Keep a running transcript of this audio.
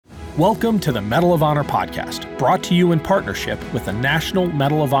Welcome to the Medal of Honor podcast, brought to you in partnership with the National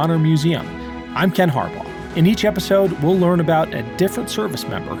Medal of Honor Museum. I'm Ken Harbaugh. In each episode, we'll learn about a different service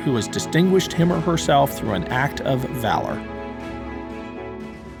member who has distinguished him or herself through an act of valor.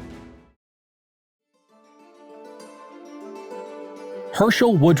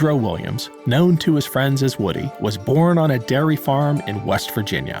 Herschel Woodrow Williams, known to his friends as Woody, was born on a dairy farm in West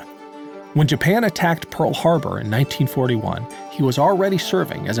Virginia. When Japan attacked Pearl Harbor in 1941, he was already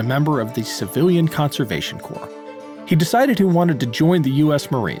serving as a member of the Civilian Conservation Corps. He decided he wanted to join the U.S.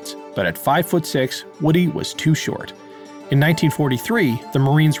 Marines, but at 5'6", Woody was too short. In 1943, the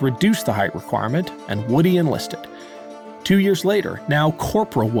Marines reduced the height requirement, and Woody enlisted. 2 years later, now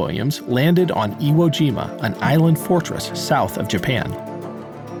Corporal Williams landed on Iwo Jima, an island fortress south of Japan.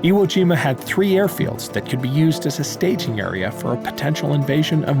 Iwo Jima had 3 airfields that could be used as a staging area for a potential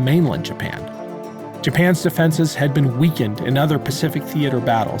invasion of mainland Japan. Japan's defenses had been weakened in other Pacific Theater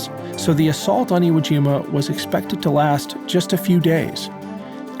battles, so the assault on Iwo Jima was expected to last just a few days.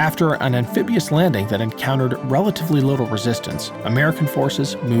 After an amphibious landing that encountered relatively little resistance, American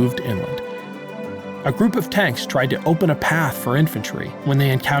forces moved inland. A group of tanks tried to open a path for infantry when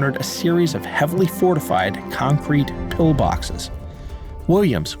they encountered a series of heavily fortified concrete pillboxes.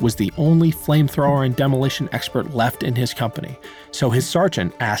 Williams was the only flamethrower and demolition expert left in his company, so his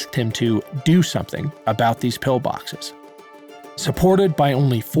sergeant asked him to do something about these pillboxes. Supported by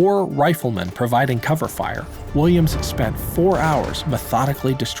only 4 riflemen providing cover fire, Williams spent 4 hours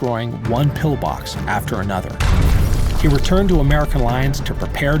methodically destroying one pillbox after another. He returned to American lines to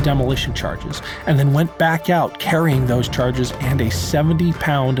prepare demolition charges, and then went back out carrying those charges and a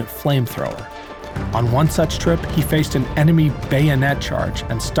 70-pound flamethrower. On one such trip, he faced an enemy bayonet charge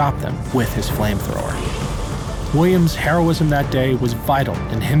and stopped them with his flamethrower. Williams' heroism that day was vital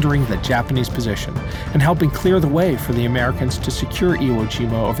in hindering the Japanese position and helping clear the way for the Americans to secure Iwo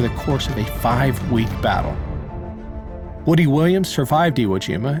Jima over the course of a 5-week battle. Woody Williams survived Iwo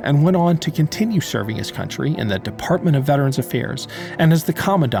Jima and went on to continue serving his country in the Department of Veterans Affairs and as the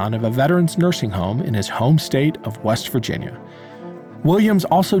commandant of a veterans nursing home in his home state of West Virginia. Williams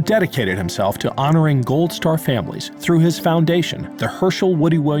also dedicated himself to honoring Gold Star families through his foundation, the Herschel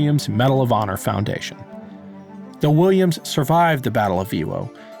Woody Williams Medal of Honor Foundation. Though Williams survived the Battle of Iwo,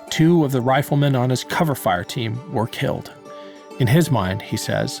 2 of the riflemen on his cover fire team were killed. In his mind, he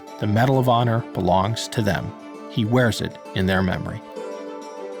says, the Medal of Honor belongs to them. He wears it in their memory.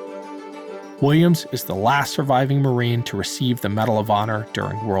 Williams is the last surviving Marine to receive the Medal of Honor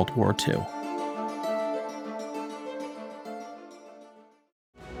during World War II.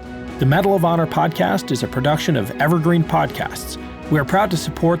 The Medal of Honor podcast is a production of Evergreen Podcasts. We are proud to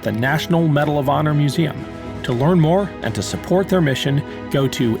support the National Medal of Honor Museum. To learn more and to support their mission, go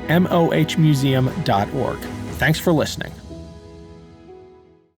to mohmuseum.org. Thanks for listening.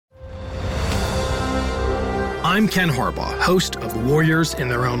 I'm Ken Harbaugh, host of Warriors in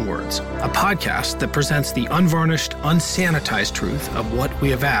Their Own Words, a podcast that presents the unvarnished, unsanitized truth of what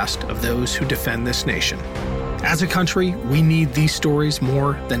we have asked of those who defend this nation. As a country, we need these stories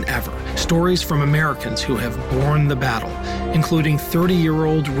more than ever. Stories from Americans who have borne the battle, including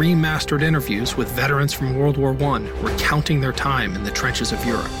 30-year-old remastered interviews with veterans from World War I recounting their time in the trenches of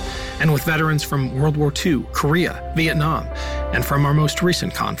Europe, and with veterans from World War II, Korea, Vietnam, and from our most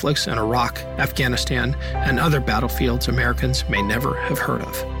recent conflicts in Iraq, Afghanistan, and other battlefields Americans may never have heard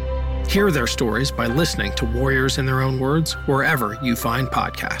of. Hear their stories by listening to Warriors in Their Own Words wherever you find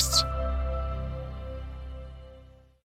podcasts.